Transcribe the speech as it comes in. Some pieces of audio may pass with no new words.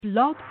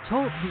Blog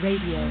Talk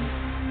Radio.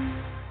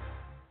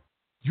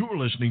 You're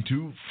listening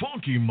to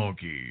Funky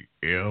Monkey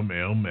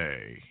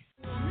MMA.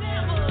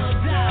 Never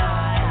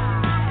die.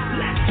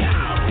 Let's go.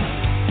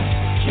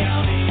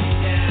 Counting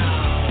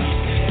down.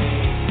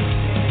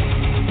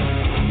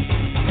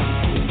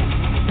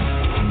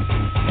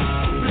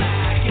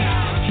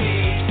 Blackout,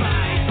 cage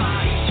fight,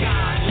 body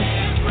shot,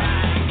 left,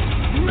 right.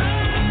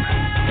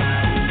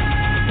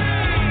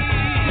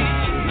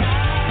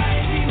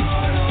 Rise,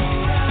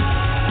 immortal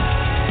rise.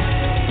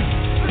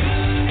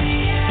 Through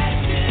the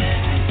ashes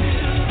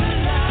into the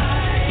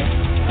light.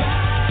 Rise,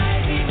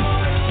 immortal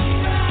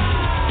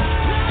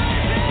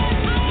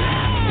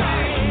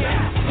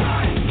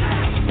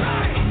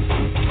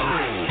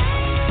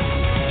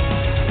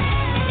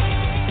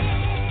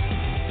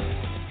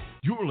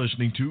You're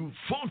listening to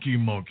Funky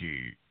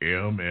Monkey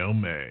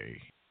MMA.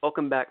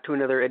 Welcome back to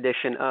another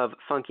edition of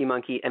Funky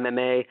Monkey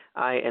MMA.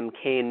 I am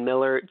Kane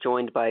Miller,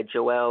 joined by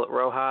Joel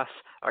Rojas.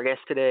 Our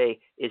guest today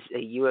is a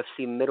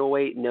UFC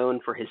middleweight known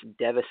for his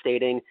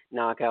devastating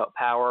knockout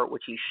power,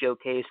 which he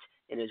showcased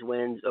in his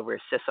wins over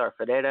Cesar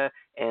Ferreira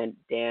and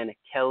Dan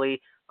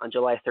Kelly. On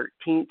July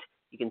 13th,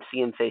 you can see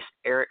him face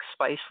Eric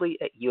Spicely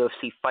at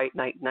UFC Fight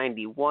Night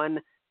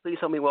 91. Please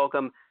help me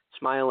welcome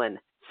smiling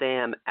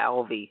Sam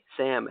Alvey.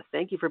 Sam,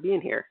 thank you for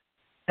being here.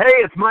 Hey,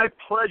 it's my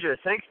pleasure.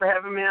 Thanks for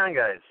having me on,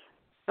 guys.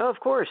 Oh, of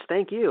course.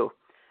 Thank you.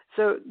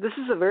 So this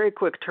is a very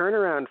quick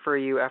turnaround for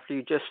you after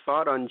you just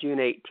fought on June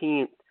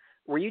 18th.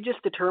 Were you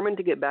just determined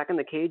to get back in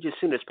the cage as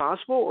soon as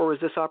possible, or was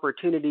this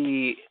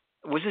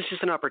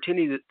just an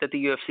opportunity that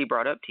the UFC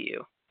brought up to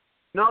you?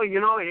 No,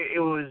 it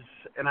was,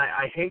 and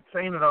I hate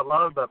saying it out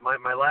loud, but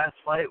my last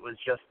fight was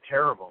just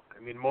terrible. I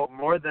mean,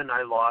 more than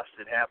I lost,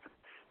 it happened.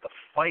 The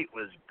fight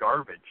was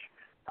garbage.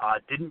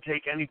 Didn't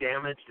take any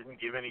damage, didn't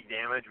give any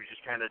damage.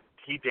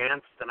 He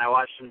danced, and I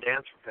watched him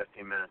dance for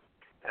 15 minutes.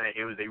 And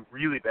it was a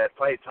really bad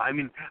fight. So, I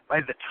mean,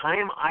 by the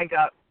time I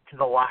got to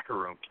the locker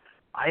room,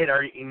 I had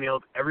already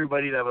emailed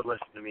everybody that would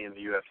listen to me in the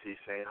UFC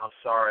saying how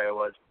sorry I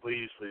was.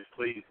 Please,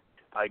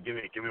 give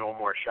me one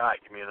more shot.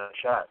 Give me another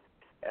shot.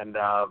 And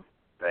I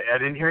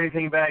didn't hear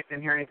anything back.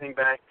 And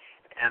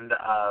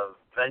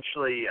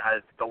eventually,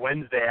 the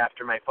Wednesday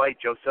after my fight,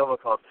 Joe Silva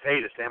called,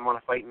 hey, does Sam want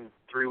to fight in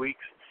 3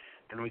 weeks?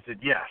 And we said,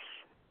 yes.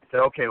 I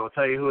said, okay, we'll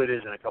tell you who it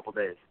is in a couple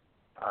days.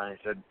 I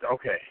said,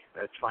 okay,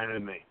 that's fine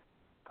with me.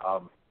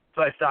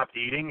 So I stopped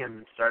eating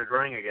and started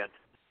running again.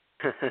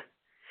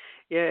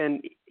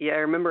 I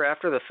remember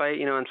after the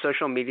fight, on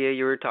social media,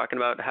 you were talking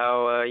about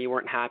how you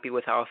weren't happy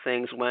with how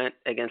things went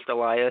against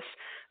Elias.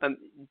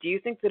 Do you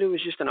think that it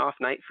was just an off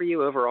night for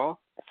you overall?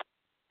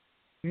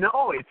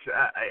 No,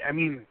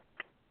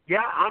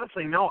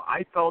 honestly, no.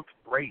 I felt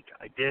great.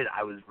 I did.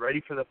 I was ready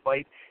for the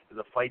fight. It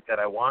was a fight that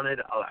I wanted.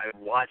 I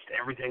watched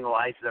everything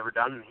Elias has ever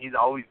done, and he's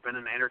always been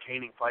an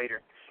entertaining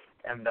fighter.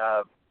 And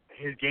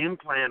his game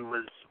plan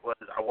was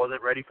I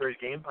wasn't ready for his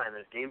game plan.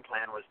 His game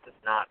plan was to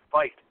not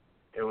fight.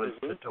 It was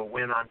to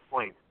win on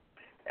point.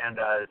 And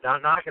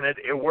not knocking it,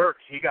 it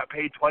worked. He got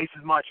paid twice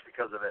as much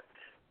because of it.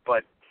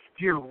 But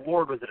dear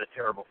Lord, was it a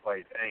terrible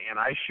fight. And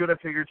I should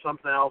have figured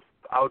something else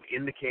out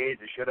in the cage.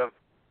 I should have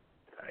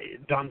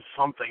done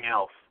something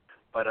else.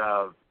 But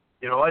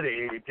you know what?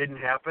 It didn't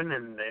happen,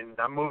 and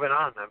I'm moving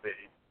on.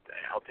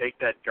 I'll take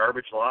that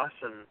garbage loss,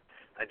 and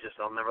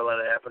I'll never let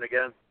it happen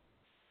again.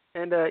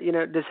 And,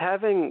 does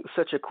having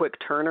such a quick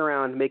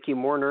turnaround make you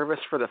more nervous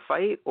for the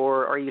fight,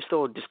 or are you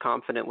still just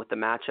confident with the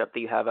matchup that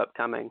you have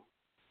upcoming?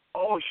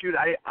 Oh, shoot,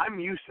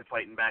 I'm used to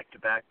fighting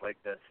back-to-back like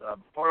this.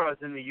 Before I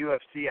was in the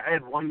UFC, I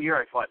had 1 year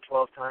I fought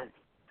 12 times.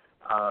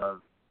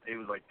 It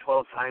was like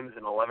 12 times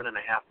in 11 and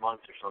a half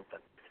months or something.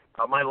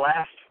 My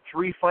last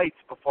 3 fights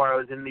before I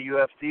was in the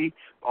UFC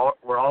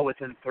were all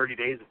within 30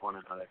 days of one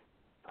another.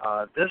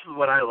 This is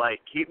what I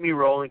like. Keep me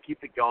rolling,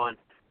 keep it going.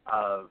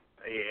 I'll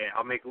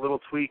make little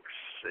tweaks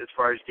as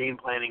far as game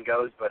planning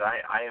goes, but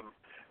I am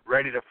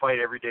ready to fight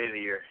every day of the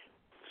year.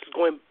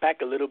 Going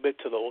back a little bit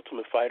to the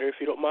Ultimate Fighter, if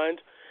you don't mind.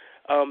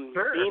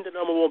 Sure. Being the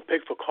number one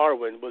pick for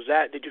Carwin,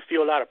 did you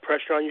feel a lot of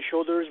pressure on your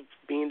shoulders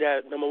being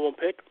that number one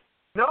pick?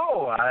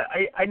 No,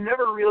 I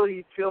never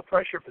really feel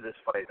pressure for this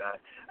fight.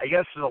 I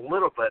guess there's a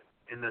little bit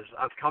in this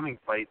upcoming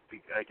fight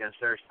against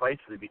Eric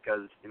Spicely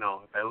because, if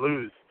I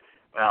lose,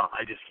 well,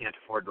 I just can't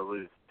afford to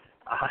lose.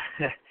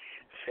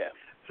 Yeah.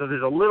 So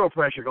there's a little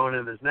pressure going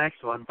into this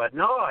next one, but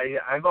no, I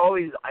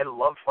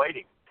love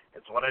fighting.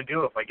 It's what I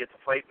do. If I get to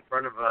fight in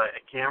front of a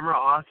camera,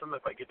 awesome.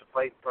 If I get to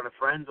fight in front of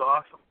friends,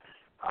 awesome.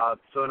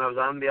 So when I was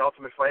on The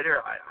Ultimate Fighter,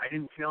 I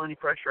didn't feel any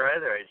pressure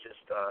either.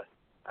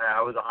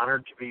 I was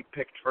honored to be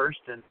picked first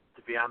and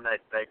to be on that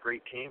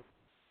great team.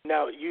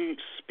 Now, you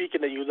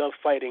speaking that you love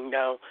fighting.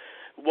 Now,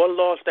 one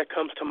loss that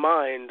comes to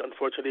mind,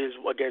 unfortunately, is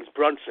against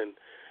Brunson.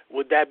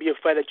 Would that be a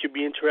fight that you'd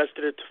be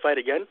interested to fight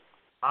again?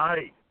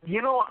 I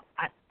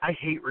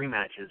hate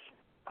rematches.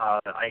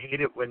 I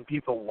hate it when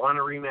people want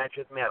a rematch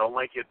with me. I don't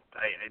like it.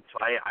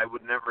 I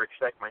would never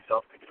expect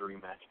myself to get a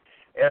rematch.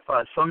 If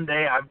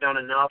someday I've done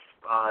enough,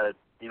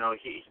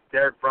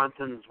 Derek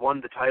Brunson's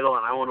won the title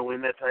and I want to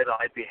win that title,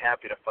 I'd be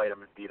happy to fight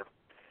him and beat him.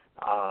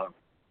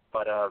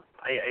 But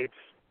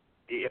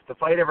if the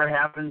fight ever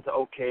happens,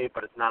 okay,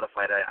 but it's not a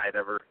fight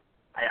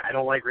I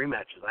don't like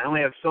rematches. I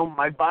only have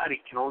my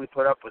body can only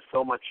put up with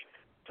so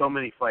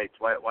many fights.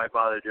 Why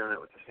bother doing it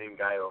with the same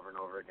guy over and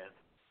over again?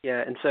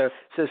 Yeah, and so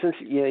since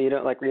you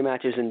don't like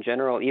rematches in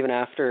general, even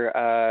after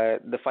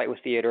the fight with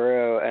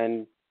Theodoro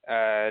and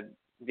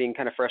being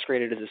kind of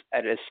frustrated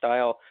at his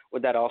style,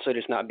 would that also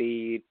just not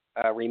be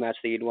a rematch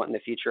that you'd want in the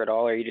future at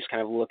all, or are you just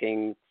kind of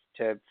looking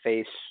to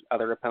face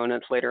other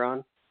opponents later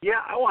on?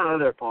 Yeah, I want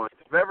other opponents.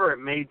 If ever it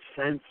made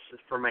sense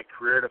for my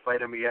career to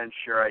fight him again,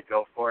 sure, I'd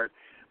go for it.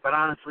 But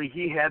honestly,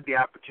 he had the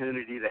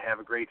opportunity to have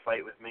a great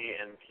fight with me,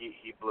 and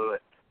he blew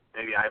it.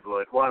 Maybe I blew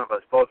it. One of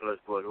us, both of us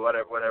blew it.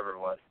 Whatever it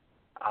was.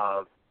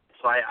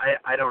 So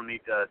I don't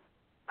need that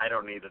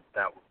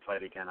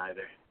fight again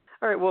either.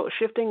 All right, well,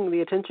 shifting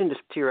the attention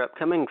just to your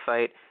upcoming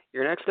fight,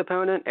 your next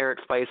opponent, Eric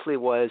Spicely,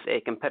 was a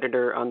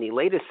competitor on the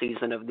latest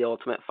season of The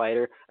Ultimate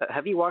Fighter.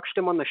 Have you watched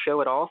him on the show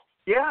at all?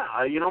 Yeah,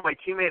 my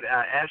teammate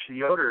Ashley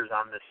Yoder is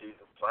on this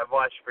season, so I've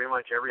watched pretty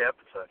much every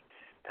episode.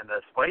 And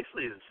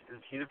Spicely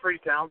he's a pretty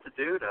talented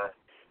dude.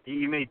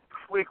 He made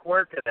quick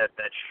work of that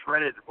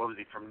shredded, what was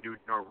he, from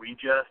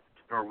Norwegian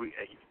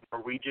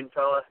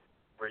fella,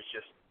 where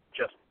he's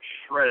just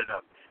shredded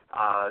up.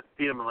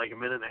 Beat him in like a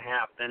minute and a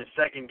half. Then his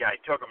second guy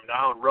took him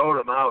down, rode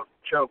him out,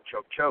 choke.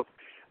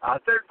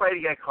 Third fight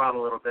he got caught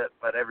a little bit,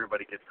 but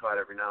everybody gets caught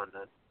every now and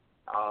then.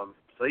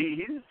 So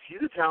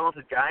he's a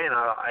talented guy, and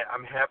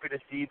I'm happy to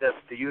see that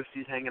the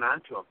UFC's hanging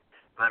on to him.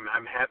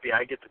 I'm happy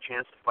I get the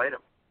chance to fight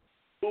him.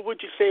 Who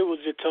would you say was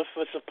your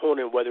toughest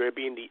opponent, whether it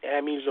be in the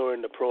Amis or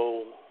in the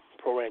pro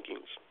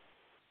rankings?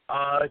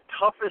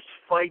 Toughest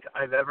fight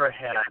I've ever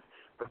had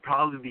would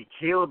probably be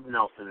Caleb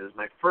Nelson. It was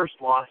my first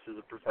loss as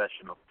a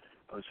professional.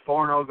 I was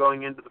 4-0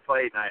 going into the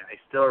fight, and I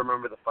still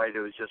remember the fight. It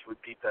was just we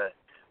beat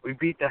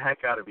the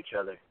heck out of each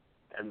other,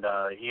 and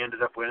he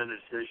ended up winning the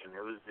decision.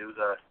 It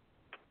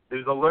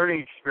was a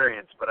learning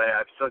experience, but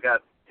I've still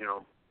got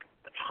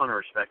a ton of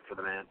respect for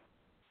the man.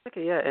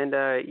 Okay, yeah, and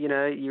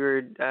you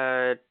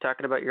were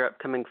talking about your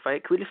upcoming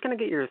fight. Could we just kind of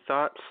get your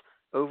thoughts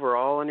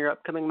overall on your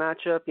upcoming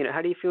matchup?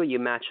 How do you feel you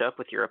match up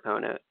with your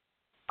opponent?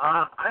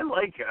 I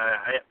like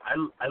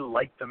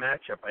the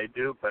matchup. I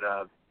do, but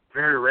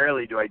very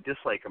rarely do I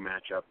dislike a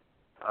matchup.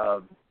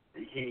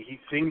 He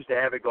seems to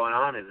have it going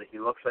on. He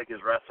looks like his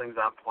wrestling's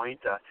on point.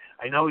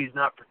 I know he's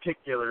not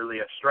particularly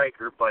a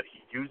striker, but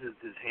he uses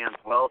his hands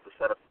well to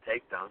set up the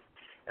takedown,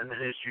 and then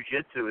his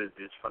jiu-jitsu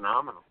is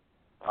phenomenal.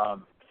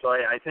 So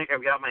I think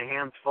I've got my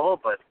hands full,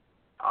 but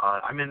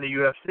I'm in the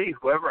UFC.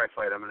 Whoever I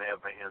fight, I'm going to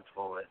have my hands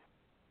full with.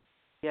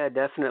 Yeah,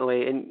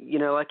 definitely. And,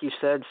 like you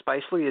said,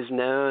 Spicely is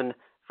known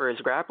for his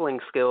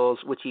grappling skills,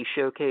 which he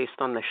showcased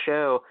on the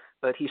show,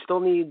 but he still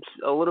needs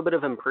a little bit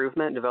of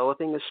improvement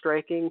developing his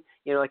striking.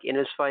 Like in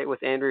his fight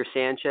with Andrew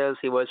Sanchez,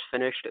 he was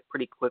finished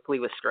pretty quickly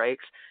with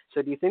strikes.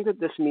 So do you think that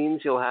this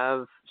means you'll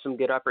have some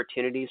good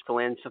opportunities to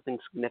land something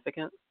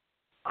significant?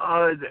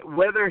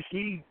 Whether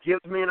he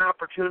gives me an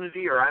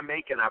opportunity or I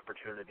make an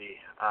opportunity,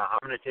 I'm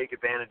going to take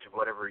advantage of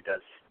whatever he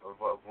does,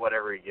 or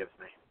whatever he gives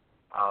me.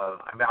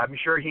 I'm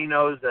sure he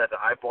knows that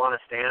I want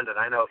to stand, and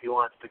I know he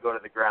wants to go to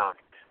the ground.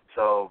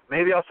 So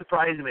maybe I'll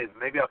surprise him.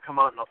 Maybe I'll come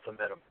out and I'll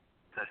submit him.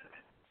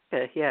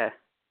 Okay, yeah.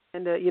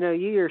 And,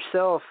 you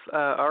yourself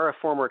are a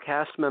former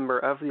cast member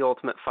of The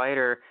Ultimate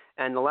Fighter,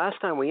 and the last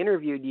time we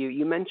interviewed you,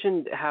 you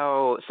mentioned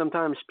how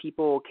sometimes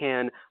people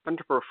can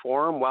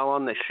underperform while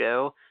on the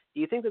show. Do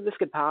you think that this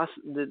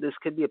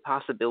could be a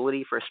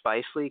possibility for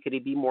Spicely? Could he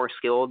be more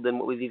skilled than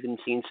what we've even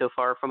seen so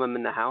far from him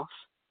in the house?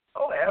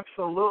 Oh,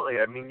 absolutely.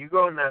 I mean, you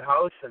go in that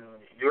house and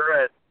you're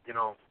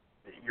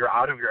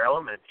out of your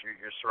element.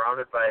 You're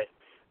surrounded by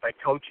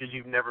coaches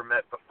you've never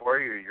met before.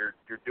 You're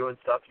doing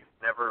stuff you've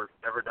never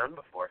done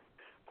before.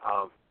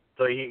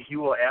 So he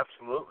will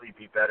absolutely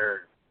be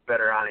better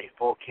on a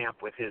full camp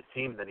with his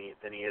team than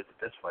he is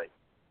at this fight,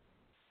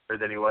 or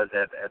than he was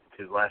at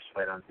his last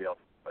fight on The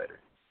Ultimate Fighter.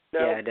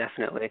 Now, yeah,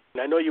 definitely.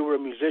 I know you were a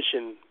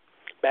musician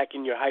back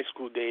in your high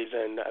school days,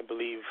 and I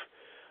believe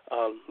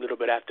a little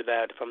bit after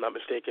that, if I'm not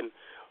mistaken.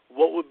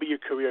 What would be your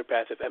career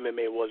path if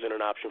MMA wasn't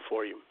an option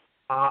for you?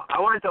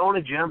 I wanted to own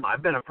a gym.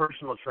 I've been a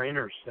personal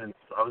trainer since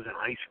I was in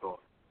high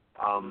school.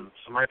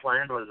 So my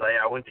plan was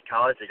I went to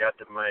college, I got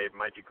to my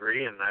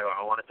degree, and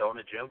I wanted to own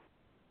a gym.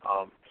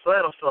 So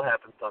that'll still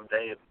happen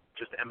someday.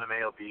 Just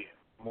MMA will be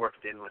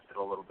morphed in with it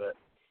a little bit.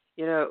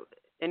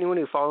 Anyone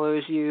who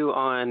follows you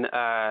on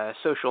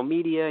social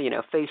media,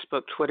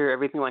 Facebook, Twitter,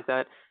 everything like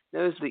that,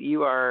 knows that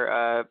you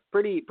are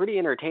pretty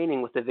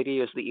entertaining with the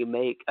videos that you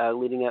make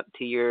leading up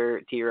to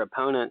your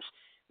opponents.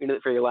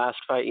 For your last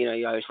fight,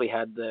 you obviously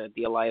had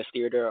the Elias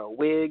Theodoro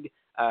wig.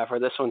 For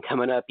this one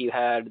coming up, you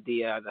had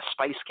the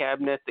spice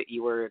cabinet that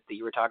you were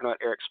talking about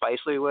Eric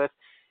Spicely with.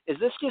 Is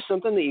this just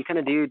something that you kind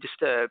of do just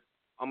to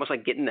almost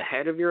like get in the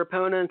head of your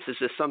opponents? Is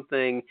this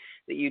something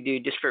that you do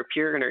just for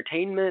pure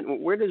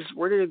entertainment? Where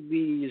do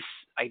these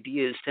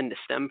ideas tend to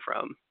stem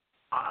from?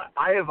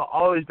 I have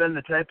always been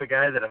the type of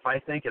guy that if I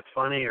think it's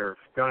funny or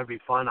going to be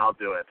fun, I'll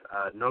do it.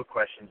 No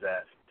questions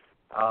asked.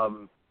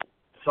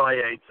 So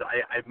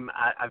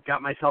I've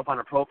got myself on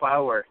a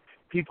profile where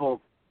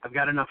people I've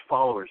got enough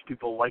followers.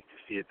 People like to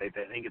see it. They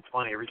think it's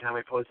funny. Every time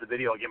I post a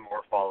video, I get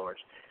more followers.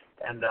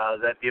 And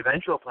that the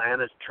eventual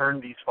plan is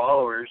turn these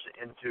followers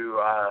into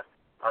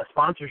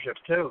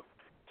sponsorships too.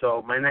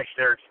 So my next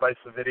Eric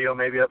Spicer video,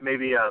 maybe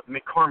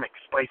McCormick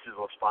Spices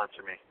will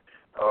sponsor me,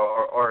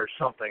 or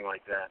something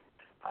like that.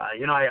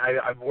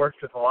 I've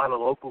worked with a lot of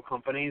local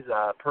companies,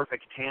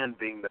 Perfect Tan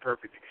being the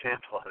perfect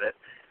example of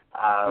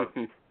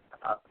it,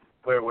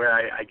 where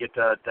I get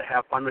to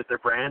have fun with their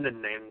brand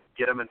and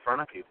get them in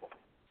front of people.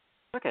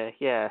 Okay,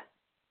 yeah.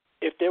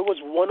 If there was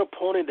one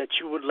opponent that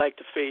you would like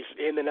to face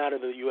in and out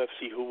of the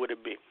UFC, who would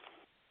it be?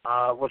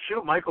 Well,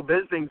 shoot, Michael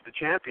Bisping's the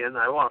champion.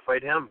 I want to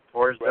fight him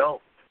for his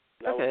belt.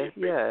 Okay,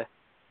 yeah.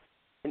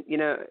 And,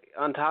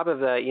 on top of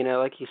that,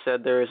 like you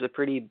said, there was a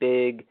pretty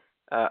big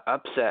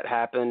upset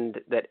happened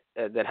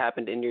that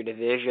happened in your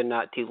division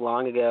not too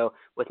long ago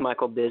with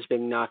Michael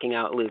Bisping knocking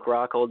out Luke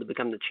Rockhold to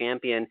become the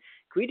champion.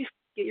 Can we just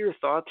get your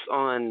thoughts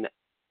on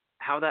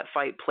how that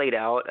fight played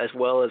out, as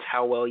well as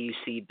how well you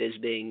see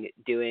Bisping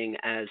doing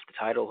as the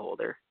title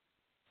holder?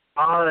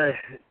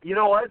 You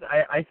know what?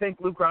 I think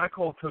Luke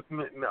Rockhold took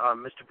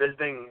Mr.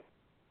 Bisping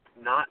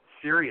not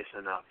serious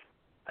enough.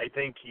 I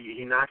think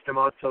he knocked him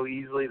out so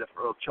easily,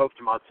 choked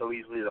him out so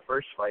easily the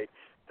first fight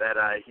that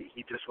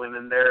he just went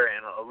in there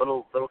and a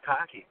little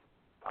cocky.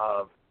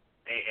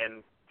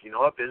 And you know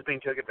what?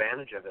 Bisping took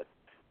advantage of it.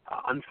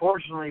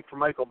 Unfortunately for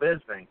Michael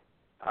Bisping,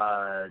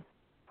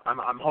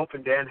 I'm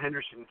hoping Dan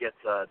Henderson gets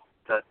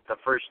the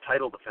first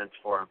title defense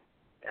for him.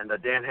 And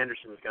Dan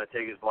Henderson is going to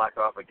take his block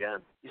off again.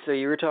 So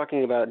you were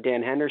talking about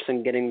Dan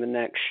Henderson getting the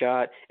next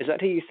shot. Is that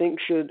who you think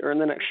should earn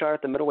the next shot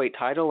at the middleweight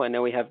title? I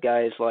know we have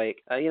guys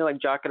like, like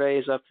Jacare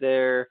is up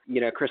there.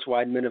 Chris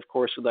Weidman, of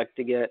course, would like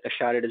to get a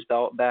shot at his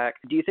belt back.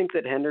 Do you think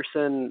that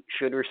Henderson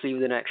should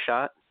receive the next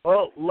shot?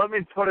 Well, let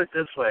me put it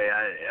this way.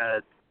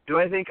 Do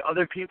I think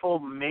other people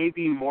may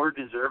be more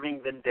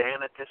deserving than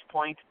Dan at this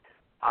point?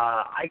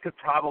 I could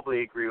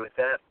probably agree with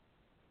that.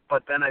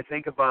 But then I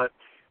think about,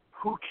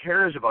 who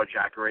cares about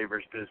Jacare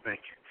versus Bisping?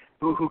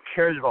 Who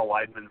cares about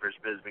Weidman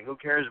versus Bisping? Who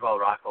cares about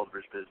Rockhold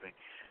versus Bisping?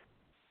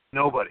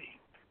 Nobody.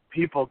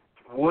 People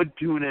would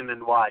tune in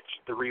and watch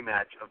the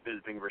rematch of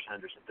Bisping versus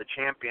Henderson, the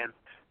champion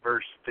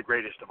versus the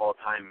greatest of all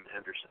time,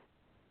 Henderson.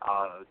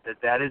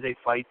 That is a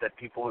fight that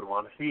people would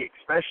want to see,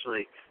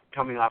 especially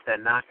coming off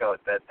that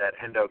knockout that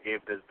Hendo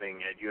gave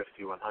Bisping at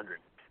UFC 100.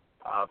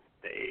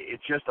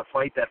 It's just a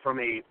fight that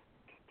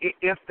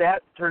if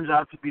that turns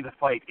out to be the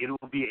fight, it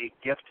will be a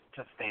gift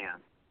to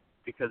fans.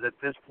 Because at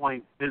this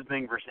point,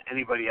 Bisping versus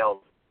anybody else,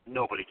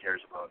 nobody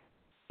cares about.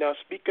 Now,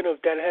 speaking of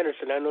Dan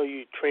Henderson, I know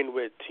you trained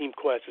with Team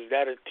Quest. Is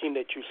that a team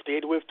that you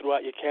stayed with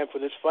throughout your camp for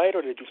this fight,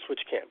 or did you switch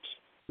camps?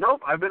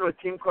 Nope, I've been with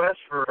Team Quest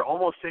for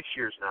almost 6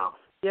 years now.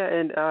 Yeah,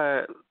 and,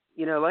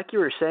 like you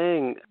were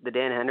saying, the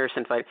Dan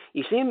Henderson fight,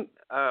 you seem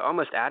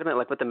almost adamant,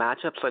 like with the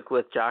matchups, like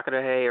with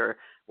Jacare or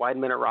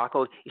Weidman or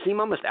Rockhold, you seem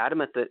almost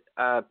adamant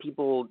that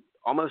people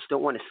almost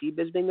don't want to see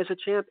Bisping as a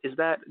champ.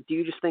 Do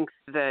you just think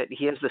that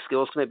he has the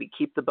skills to maybe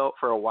keep the belt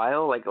for a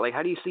while? Like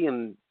how do you see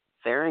him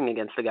faring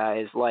against the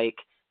guys like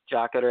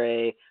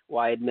Jacare,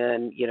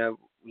 Weidman,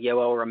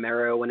 Yoel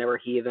Romero whenever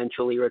he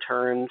eventually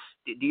returns?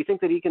 Do you think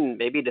that he can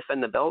maybe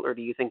defend the belt, or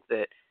do you think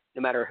that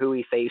no matter who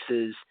he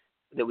faces,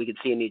 that we could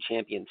see a new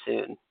champion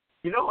soon?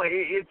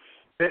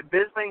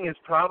 Bisping is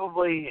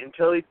probably,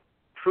 until he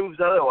proves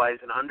otherwise,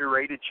 an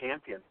underrated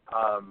champion.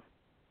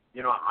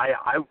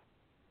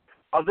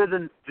 Other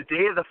than the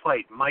day of the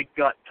fight, my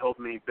gut told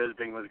me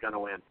Bisping was going to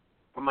win.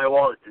 But my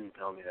wallet didn't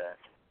tell me that.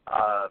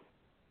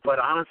 But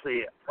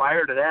honestly,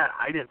 prior to that,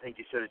 I didn't think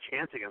he stood a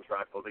chance against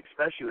Rockhold,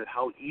 especially with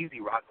how easy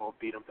Rockhold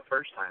beat him the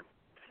first time.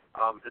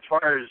 As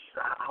far as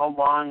how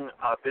long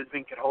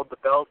Bisping could hold the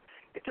belt,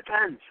 it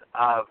depends.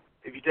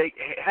 If you take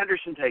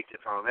Henderson takes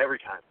it from him every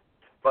time.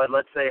 But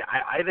let's say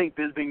I think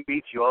Bisping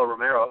beats Yoel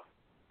Romero.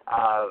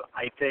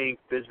 I think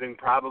Bisping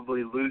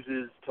probably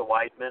loses to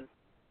Weidman.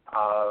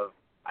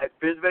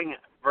 Bisping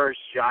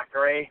versus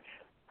Jacare,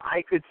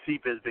 I could see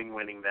Bisping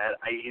winning that.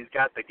 He's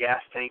got the gas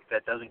tank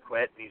that doesn't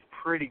quit, and he's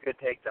pretty good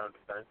takedown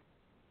defense.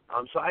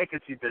 So I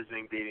could see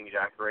Bisping beating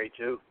Jacare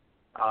too.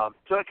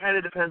 So it kind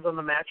of depends on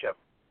the matchup.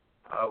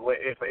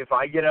 If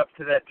I get up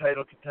to that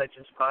title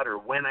contention spot, or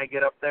when I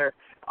get up there,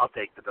 I'll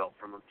take the belt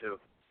from him too.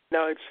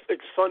 Now,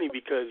 it's funny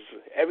because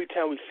every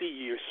time we see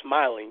you, you're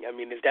smiling. I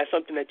mean, is that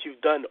something that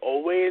you've done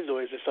always,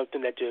 or is it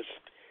something that just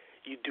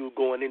you do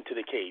going into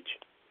the cage?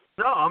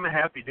 No, I'm a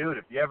happy dude.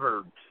 If you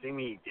ever see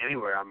me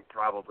anywhere, I'm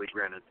probably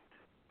grinning.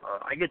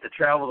 I get to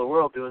travel the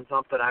world doing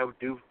something I would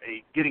do,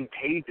 getting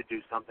paid to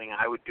do something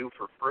I would do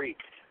for free.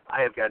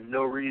 I have got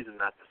no reason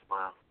not to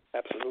smile.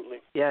 Absolutely.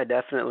 Yeah,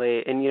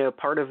 definitely. And,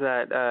 part of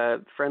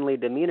that friendly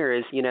demeanor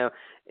is,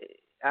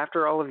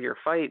 after all of your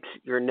fights,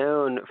 you're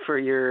known for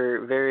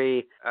your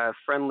very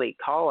friendly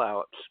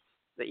call-outs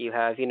that you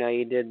have.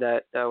 You did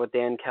that with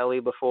Dan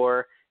Kelly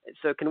before.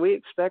 So can we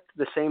expect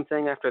the same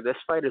thing after this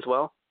fight as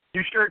well?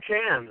 You sure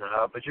can,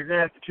 but you're going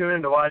to have to tune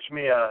in to watch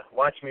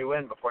me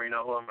win before you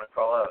know who I'm going to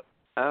call out.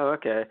 Oh,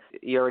 okay.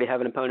 You already have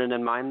an opponent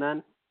in mind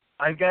then?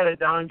 I've got it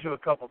down to a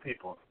couple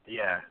people,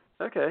 yeah.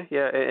 Okay,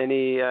 yeah.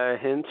 Any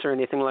hints or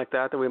anything like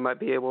that we might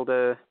be able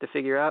to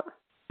figure out?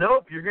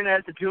 Nope, you're going to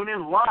have to tune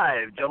in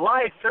live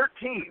July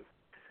 13th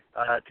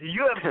to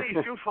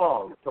UFC Sioux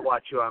Falls to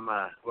watch who I'm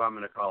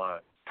going to call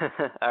out.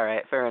 All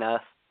right, fair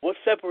enough. What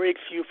separates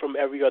you from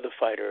every other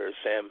fighter,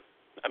 Sam?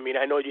 I mean,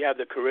 I know you have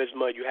the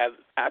charisma, you have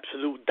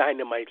absolute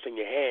dynamites in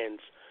your hands,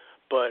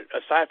 but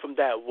aside from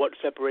that, what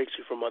separates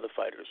you from other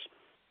fighters?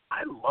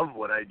 I love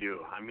what I do.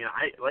 I mean,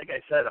 like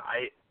I said,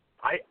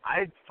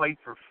 I'd fight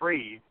for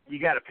free. You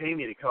got to pay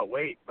me to cut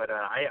weight, but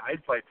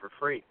I'd fight for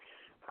free.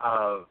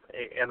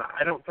 And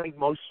I don't think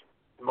most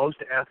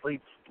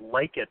athletes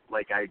like it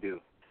like I do.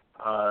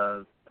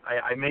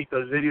 I make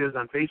those videos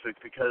on Facebook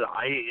because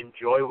I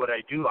enjoy what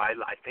I do. I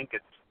think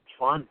it's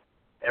fun,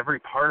 every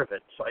part of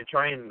it. So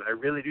I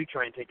really do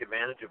try and take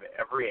advantage of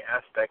every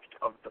aspect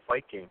of the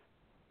fight game.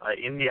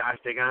 In the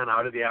octagon,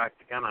 out of the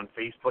octagon, on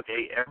Facebook,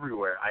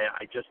 everywhere.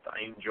 I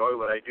enjoy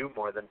what I do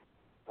more than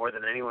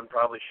anyone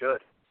probably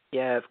should.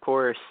 Yeah, of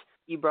course.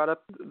 You brought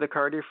up the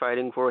card you're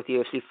fighting for with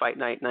UFC Fight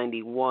Night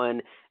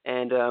 91,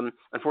 and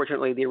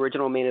unfortunately the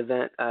original main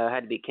event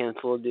had to be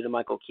canceled due to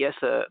Michael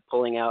Chiesa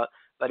pulling out,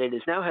 but it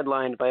is now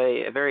headlined by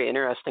a very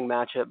interesting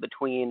matchup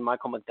between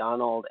Michael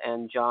McDonald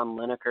and John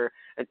Lineker.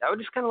 And I would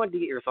just kind of like to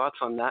get your thoughts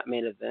on that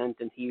main event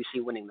and who you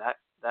see winning that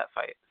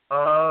fight.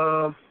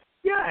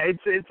 Yeah,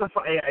 it's a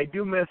fight. I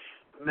do miss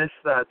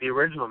the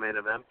original main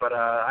event, but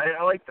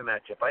I like the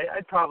matchup.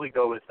 I'd probably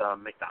go with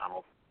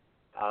McDonald.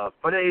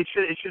 But it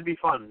should be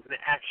fun. An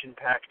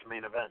action-packed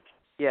main event.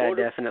 Yeah,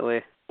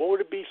 definitely. What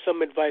would be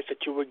some advice that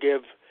you would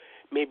give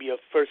maybe a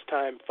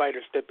first-time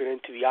fighter stepping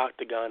into the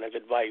octagon as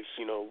advice,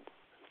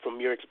 from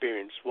your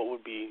experience? What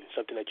would be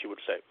something that you would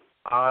say?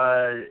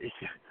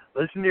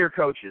 Listen to your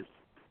coaches.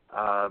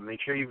 Make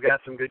sure you've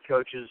got some good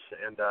coaches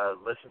and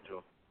listen to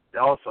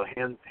them. Also,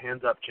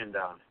 hands up, chin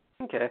down.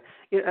 Okay.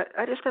 Yeah,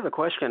 I just have a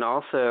question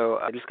also.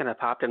 Just kind of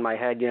popped in my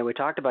head. We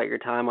talked about your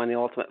time on The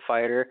Ultimate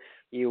Fighter.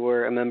 You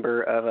were a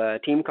member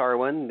of Team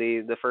Carwin,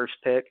 the first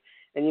pick.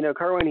 And,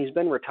 Carwin, he's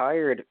been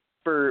retired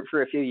for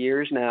a few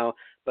years now.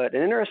 But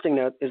an interesting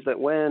note is that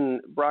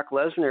when Brock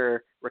Lesnar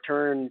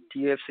returned to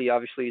UFC,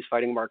 obviously he's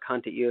fighting Mark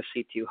Hunt at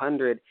UFC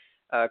 200,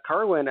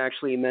 Carwin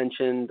actually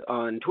mentioned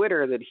on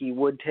Twitter that he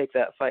would take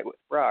that fight with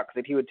Brock,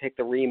 that he would take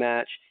the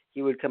rematch.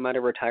 He would come out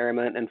of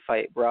retirement and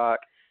fight Brock.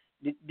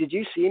 Did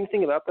you see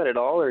anything about that at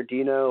all, or do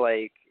you know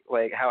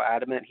like how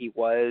adamant he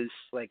was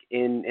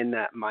in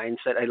that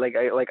mindset? I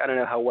don't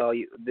know how well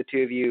the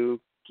two of you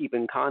keep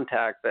in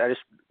contact, but I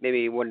just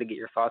maybe wanted to get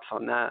your thoughts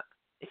on that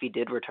if he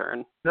did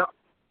return. No,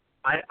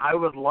 I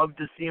would love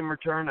to see him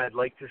return. I'd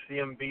like to see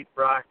him beat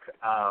Brock,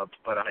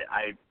 but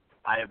I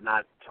have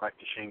not talked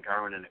to Shane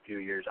Carwin in a few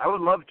years. I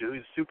would love to.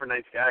 He's a super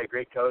nice guy,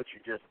 great coach.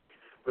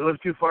 We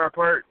live too far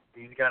apart.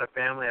 He's got a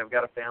family. I've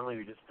got a family.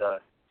 He's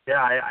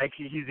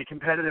a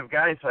competitive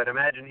guy, so I'd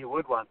imagine he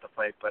would want the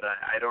fight, but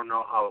I don't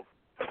know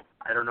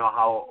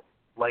how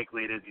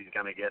likely it is he's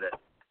going to get it.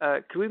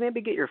 Could we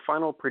maybe get your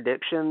final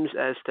predictions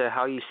as to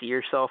how you see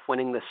yourself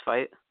winning this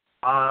fight?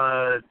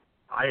 I'm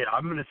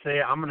going to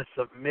say I'm going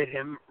to submit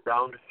him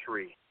round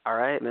 3. All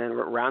right, man.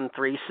 Round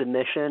 3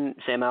 submission.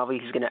 Sam Alvey,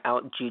 he's going to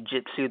out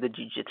jiu-jitsu the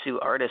jiu-jitsu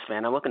artist,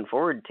 man. I'm looking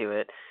forward to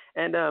it.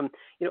 And,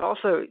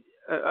 also,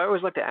 I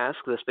always like to ask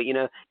this, but,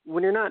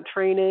 when you're not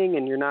training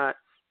and you're not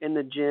in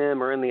the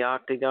gym or in the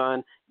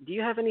octagon, do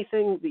you have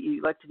anything that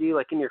you like to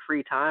do, in your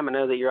free time? I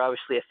know that you're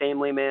obviously a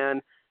family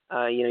man.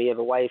 You have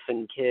a wife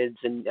and kids,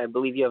 and I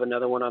believe you have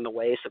another one on the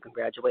way, so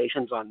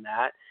congratulations on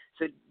that.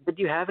 So, but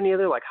do you have any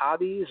other,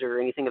 hobbies or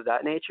anything of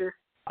that nature?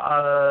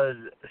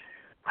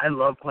 I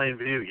love playing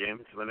video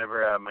games.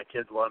 Whenever my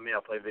kids let me,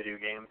 I'll play video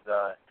games.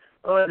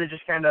 They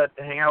just kind of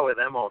hang out with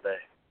them all day,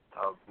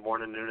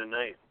 morning, noon, and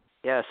night.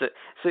 Yeah,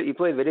 so you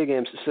played video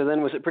games. So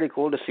then, was it pretty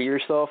cool to see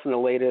yourself in the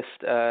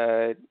latest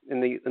in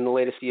the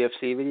latest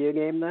UFC video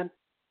game? Then,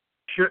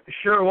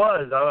 sure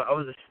was. I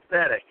was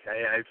ecstatic.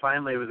 I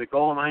finally, it was a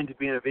goal of mine to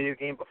be in a video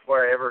game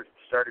before I ever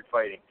started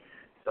fighting.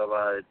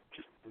 So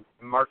just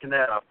marking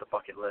that off the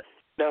bucket list.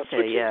 Now,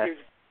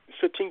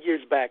 switching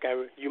gears back,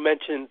 you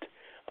mentioned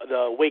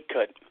the weight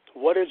cut.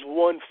 What is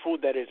one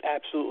food that is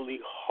absolutely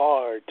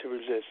hard to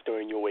resist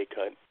during your weight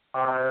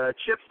cut?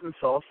 Chips and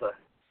salsa.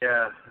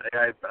 Yeah,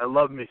 I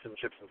love me some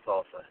chips and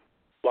salsa.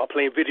 While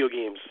playing video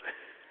games.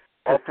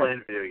 While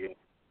playing video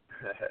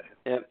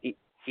games.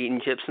 Eating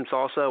chips and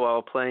salsa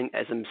while playing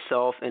as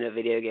himself in a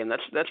video game.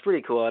 That's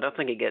pretty cool. I don't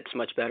think it gets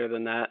much better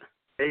than that.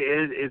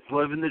 It's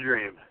living the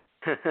dream.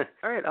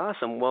 All right,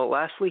 awesome. Well,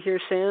 lastly here,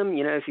 Sam,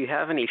 if you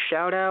have any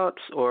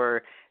shout-outs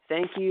or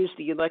thank yous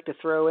that you'd like to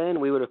throw in,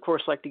 we would, of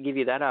course, like to give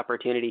you that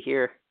opportunity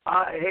here.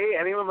 Hey,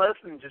 anyone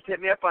listening, just hit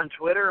me up on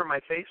Twitter or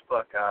my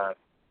Facebook.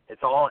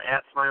 It's all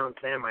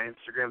 @SmilingSam. My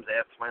Instagram's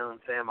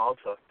 @SmilingSam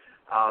also.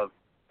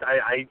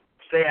 I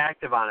stay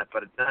active on it,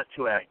 but it's not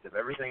too active.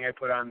 Everything I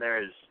put on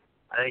there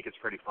I think it's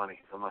pretty funny.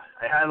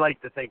 I like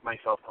to think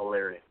myself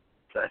hilarious.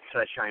 So that's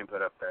what I try and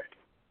put up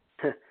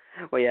there.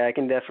 Well, yeah, I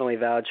can definitely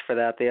vouch for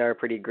that. They are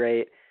pretty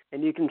great.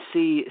 And you can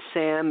see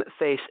Sam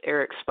face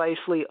Eric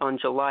Spicely on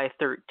July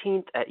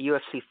 13th at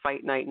UFC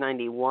Fight Night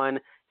 91.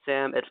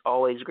 Sam, it's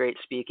always great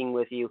speaking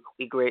with you.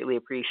 We greatly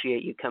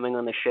appreciate you coming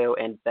on the show,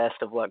 and best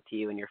of luck to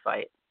you in your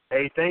fight.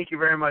 Hey, thank you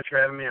very much for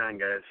having me on,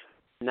 guys.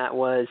 And that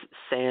was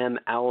Sam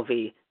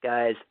Alvey.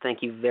 Guys,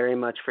 thank you very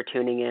much for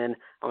tuning in.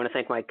 I want to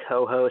thank my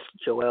co-host,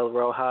 Joel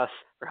Rojas,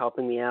 for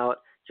helping me out.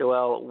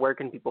 Joel, where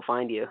can people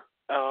find you?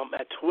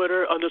 At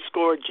Twitter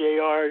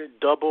 _JR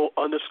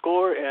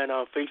 _ and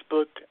on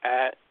Facebook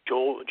at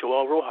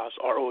Joel Rojas,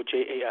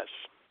 ROJAS.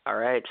 All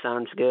right,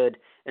 sounds good.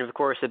 And of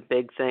course, a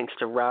big thanks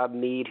to Rob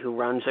Mead, who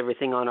runs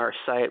everything on our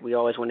site. We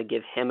always want to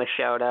give him a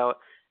shout out.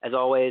 As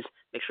always,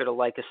 make sure to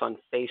like us on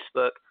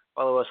Facebook,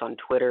 follow us on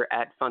Twitter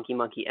at Funky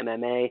Monkey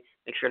MMA.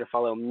 Make sure to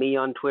follow me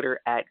on Twitter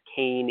at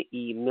Kane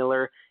E.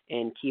 Miller,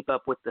 and keep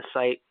up with the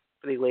site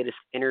for the latest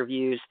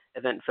interviews,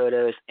 event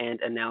photos, and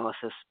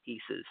analysis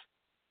pieces.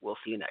 We'll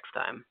see you next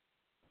time.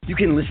 You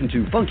can listen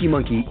to Funky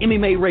Monkey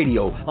MMA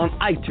Radio on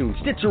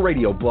iTunes, Stitcher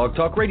Radio, Blog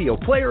Talk Radio,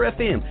 Player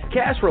FM,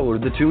 Castroller,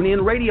 the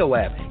TuneIn Radio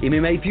app,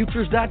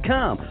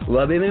 MMAFutures.com,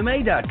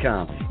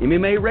 LoveMMA.com,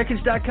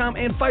 MMARecords.com,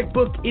 and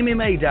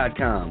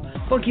FightBookMMA.com.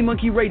 Funky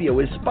Monkey Radio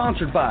is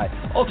sponsored by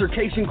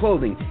Altercation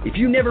Clothing. If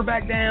you never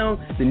back down,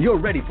 then you're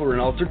ready for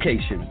an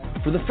altercation.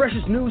 For the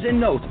freshest news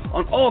and notes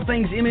on all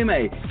things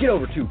MMA, get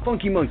over to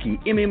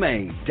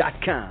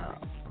FunkyMonkeyMMA.com.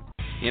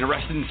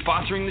 Interested in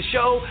sponsoring the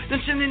show? Then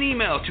send an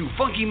email to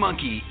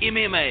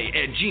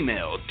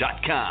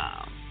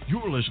funkymonkeymma@gmail.com.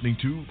 You're listening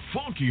to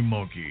Funky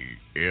Monkey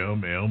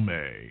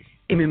MMA.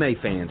 MMA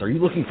fans, are you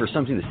looking for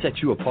something to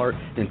set you apart?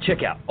 Then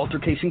check out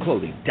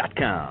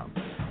AltercationClothing.com.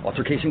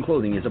 Altercation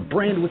Clothing is a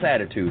brand with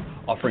attitude,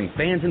 offering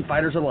fans and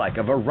fighters alike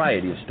a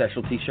variety of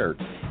specialty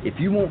shirts. If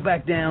you won't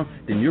back down,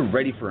 then you're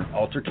ready for an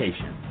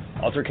altercation.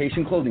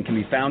 Altercation Clothing can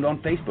be found on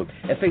Facebook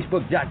at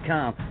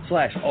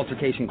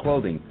facebook.com/Altercation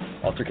Clothing.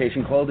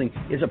 Altercation Clothing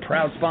is a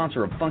proud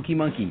sponsor of Funky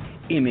Monkey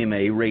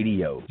MMA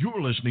Radio.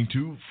 You're listening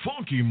to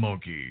Funky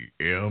Monkey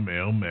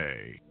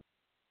MMA.